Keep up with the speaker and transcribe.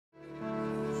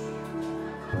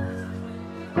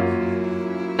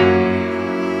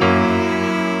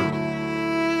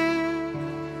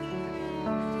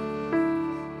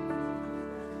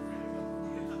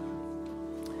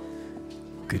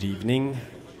Good evening.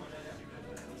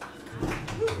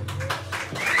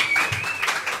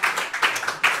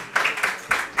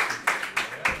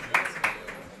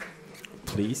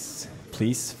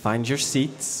 Please find your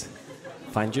seats.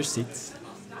 Find your seats.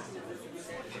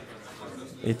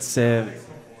 It's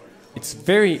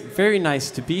very, very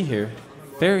nice to be here.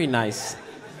 Very nice.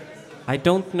 I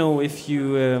don't know if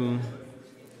you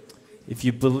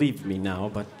believe me now,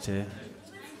 but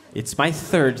it's my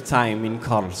third time in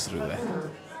Karlsruhe.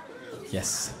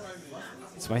 Yes,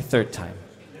 it's my third time.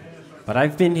 But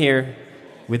I've been here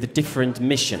with different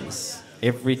missions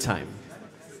every time.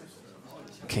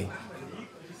 Okay.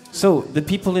 So, the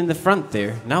people in the front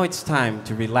there, now it's time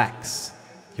to relax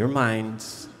your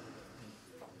minds.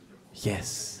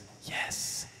 Yes,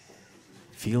 yes.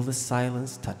 Feel the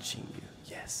silence touching you.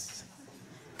 Yes.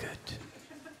 Good.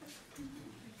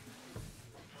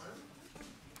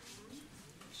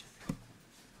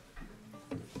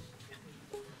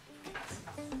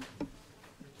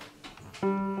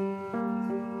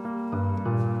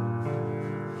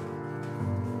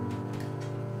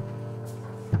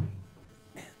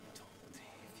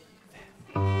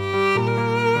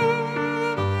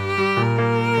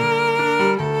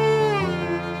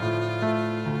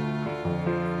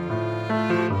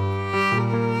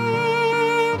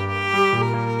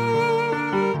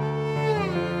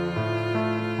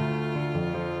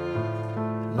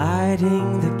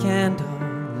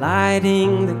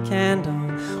 Lighting the candle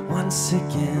once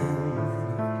again.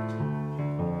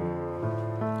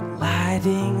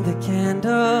 Lighting the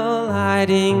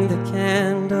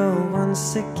candle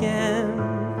once again.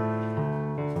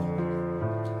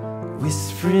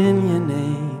 Whispering your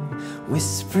name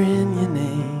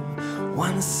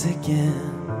once again.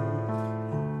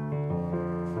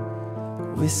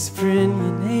 Whispering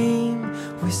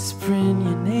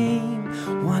your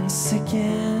name once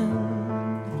again.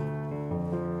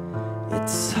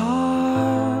 It's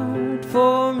hard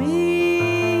for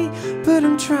me, but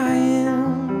I'm trying.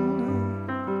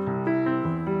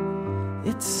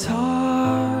 It's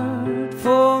hard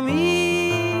for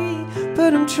me,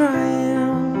 but I'm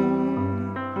trying.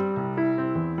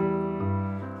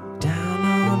 Down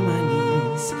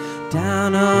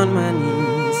on my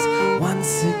knees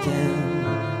once again.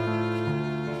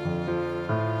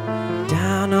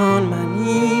 Down on my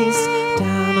knees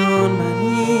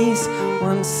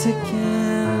once again.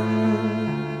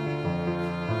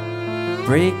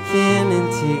 Breaking in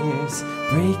tears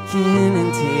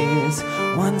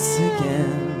once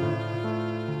again.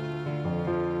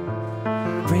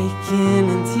 Breaking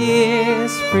in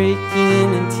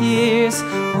tears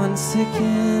once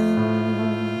again.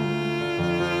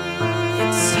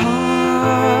 It's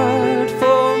hard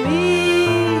for me,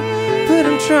 but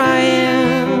I'm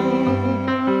trying.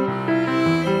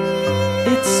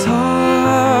 It's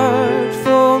hard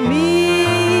for me,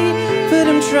 but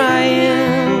I'm trying.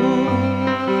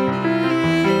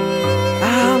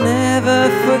 I'll never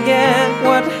forget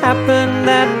what happened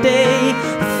that day.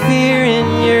 The fear in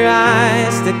your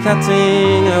eyes, the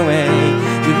cutting away.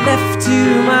 You left to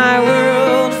my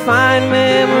world fine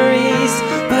memories,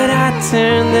 but I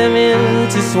turned them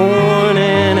into sworn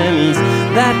enemies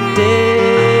that day.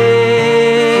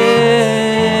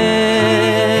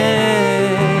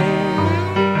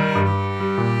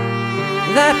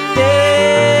 That day.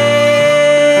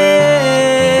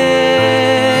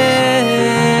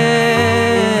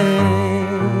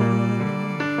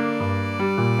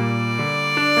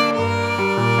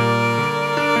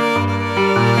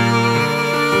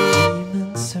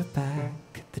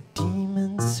 The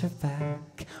demons are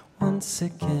back once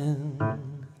again.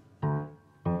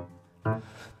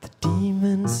 The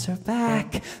demons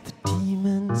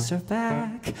are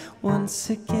back once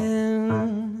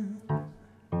again.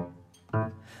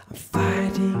 I'm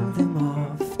fighting them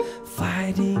off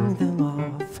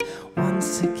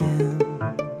once again.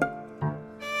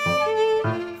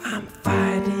 I'm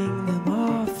fighting them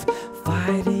off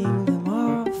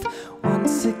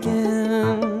once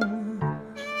again.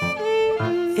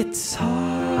 It's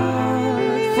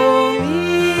hard for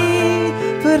me,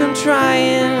 but I'm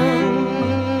trying.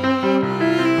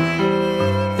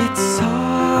 It's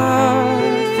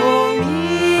hard for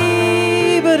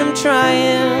me, but I'm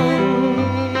trying.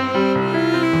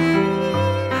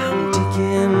 I'm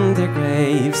digging their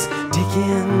graves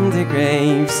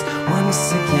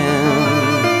once again.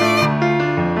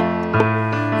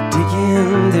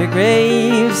 Digging their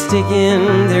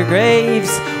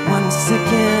graves once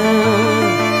again.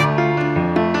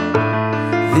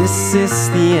 This is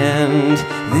the end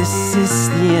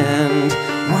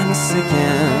once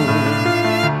again.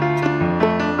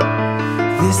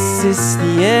 This is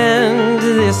the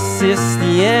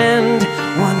end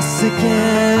once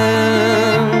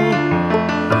again.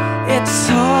 It's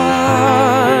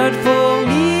hard for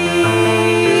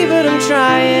me, but I'm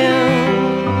trying.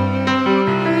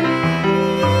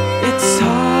 It's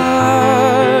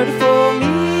hard for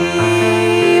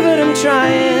me, but I'm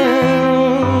trying.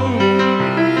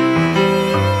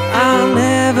 I'll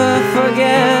never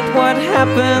forget what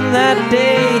happened that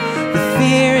day. The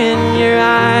fear in your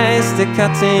eyes, the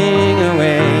cutting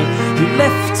away. You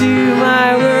left to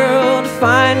my world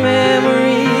fine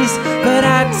memories, but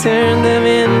I turned them